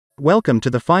Welcome to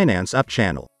the Finance Up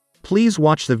channel. Please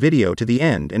watch the video to the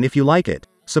end, and if you like it,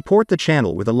 support the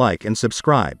channel with a like and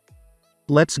subscribe.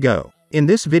 Let's go. In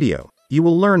this video, you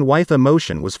will learn why the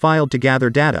motion was filed to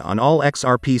gather data on all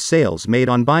XRP sales made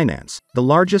on Binance, the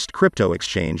largest crypto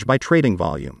exchange by trading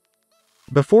volume.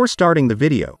 Before starting the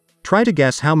video, try to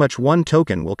guess how much one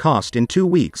token will cost in 2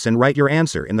 weeks and write your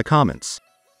answer in the comments.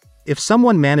 If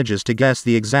someone manages to guess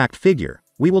the exact figure,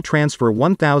 we will transfer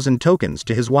 1,000 tokens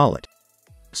to his wallet.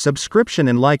 Subscription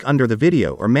and like under the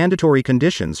video are mandatory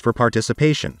conditions for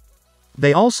participation.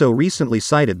 They also recently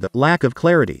cited the lack of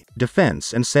clarity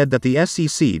defense and said that the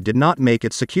SEC did not make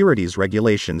its securities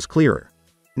regulations clearer.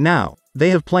 Now, they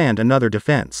have planned another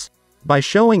defense. By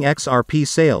showing XRP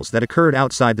sales that occurred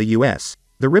outside the US,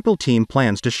 the Ripple team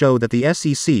plans to show that the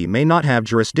SEC may not have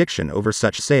jurisdiction over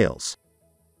such sales.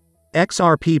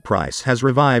 XRP price has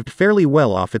revived fairly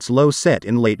well off its low set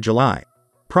in late July.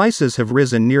 Prices have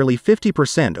risen nearly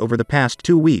 50% over the past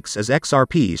 2 weeks as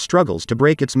XRP struggles to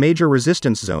break its major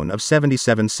resistance zone of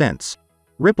 77 cents.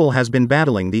 Ripple has been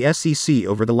battling the SEC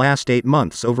over the last 8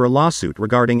 months over a lawsuit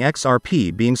regarding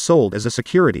XRP being sold as a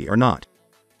security or not.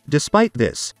 Despite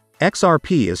this,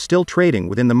 XRP is still trading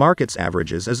within the market's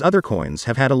averages as other coins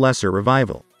have had a lesser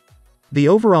revival. The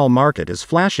overall market is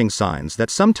flashing signs that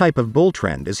some type of bull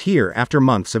trend is here after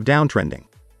months of downtrending.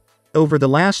 Over the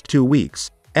last 2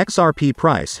 weeks, XRP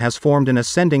price has formed an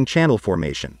ascending channel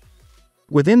formation.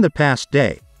 Within the past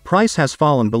day, price has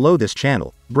fallen below this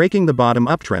channel, breaking the bottom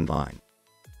uptrend line.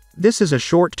 This is a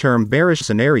short-term bearish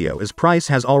scenario as price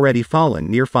has already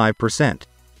fallen near 5%.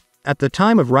 At the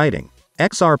time of writing,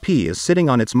 XRP is sitting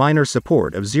on its minor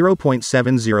support of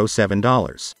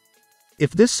 $0.707.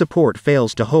 If this support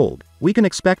fails to hold, we can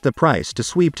expect the price to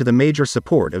sweep to the major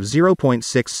support of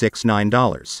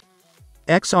 $0.669.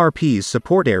 XRP's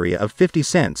support area of 50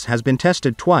 cents has been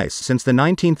tested twice since the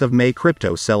 19th of May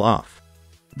crypto sell-off.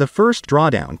 The first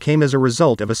drawdown came as a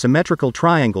result of a symmetrical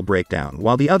triangle breakdown,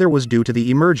 while the other was due to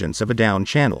the emergence of a down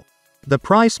channel. The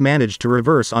price managed to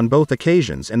reverse on both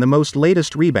occasions, and the most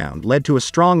latest rebound led to a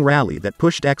strong rally that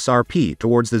pushed XRP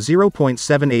towards the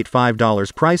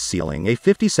 $0.785 price ceiling, a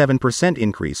 57%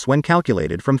 increase when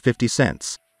calculated from 50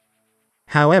 cents.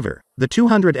 However, the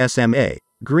 200 SMA,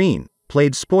 green,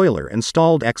 played spoiler and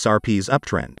stalled XRP's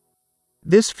uptrend.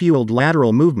 This fueled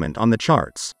lateral movement on the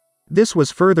charts. This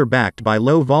was further backed by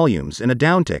low volumes and a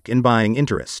downtick in buying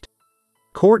interest.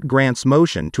 Court grants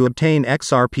motion to obtain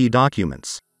XRP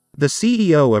documents. The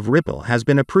CEO of Ripple has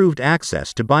been approved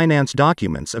access to Binance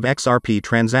documents of XRP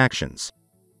transactions.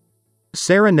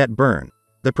 Sarah Net Byrne,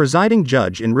 the presiding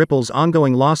judge in Ripple's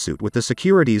ongoing lawsuit with the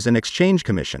Securities and Exchange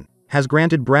Commission, has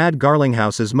granted Brad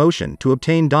Garlinghouse's motion to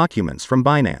obtain documents from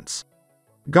Binance.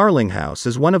 Garlinghouse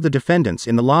is one of the defendants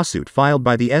in the lawsuit filed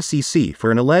by the SEC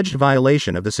for an alleged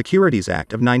violation of the Securities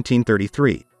Act of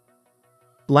 1933.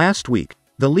 Last week,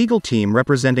 the legal team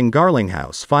representing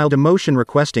Garlinghouse filed a motion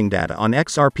requesting data on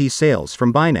XRP sales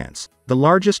from Binance, the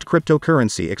largest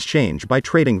cryptocurrency exchange by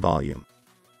trading volume.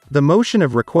 The motion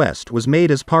of request was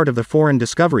made as part of the foreign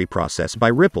discovery process by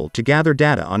Ripple to gather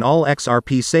data on all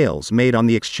XRP sales made on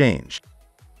the exchange.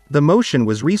 The motion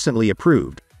was recently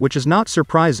approved, which is not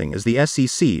surprising as the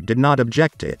SEC did not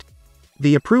object to it.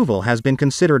 The approval has been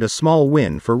considered a small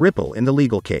win for Ripple in the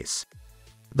legal case.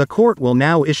 The court will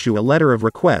now issue a letter of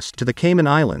request to the Cayman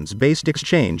Islands-based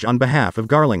exchange on behalf of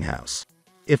Garlinghouse.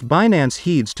 If Binance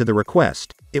heeds to the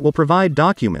request, it will provide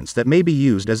documents that may be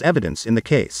used as evidence in the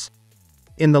case.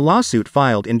 In the lawsuit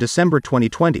filed in December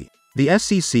 2020, the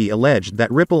SEC alleged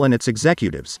that Ripple and its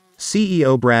executives,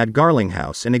 CEO Brad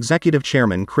Garlinghouse and Executive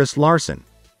Chairman Chris Larsen,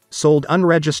 sold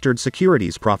unregistered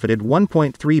securities, profited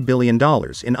 $1.3 billion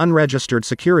in unregistered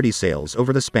security sales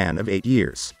over the span of 8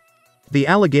 years. The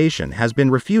allegation has been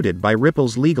refuted by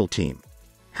Ripple's legal team.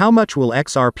 How much will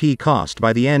XRP cost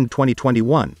by the end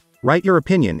 2021? Write your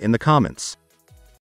opinion in the comments.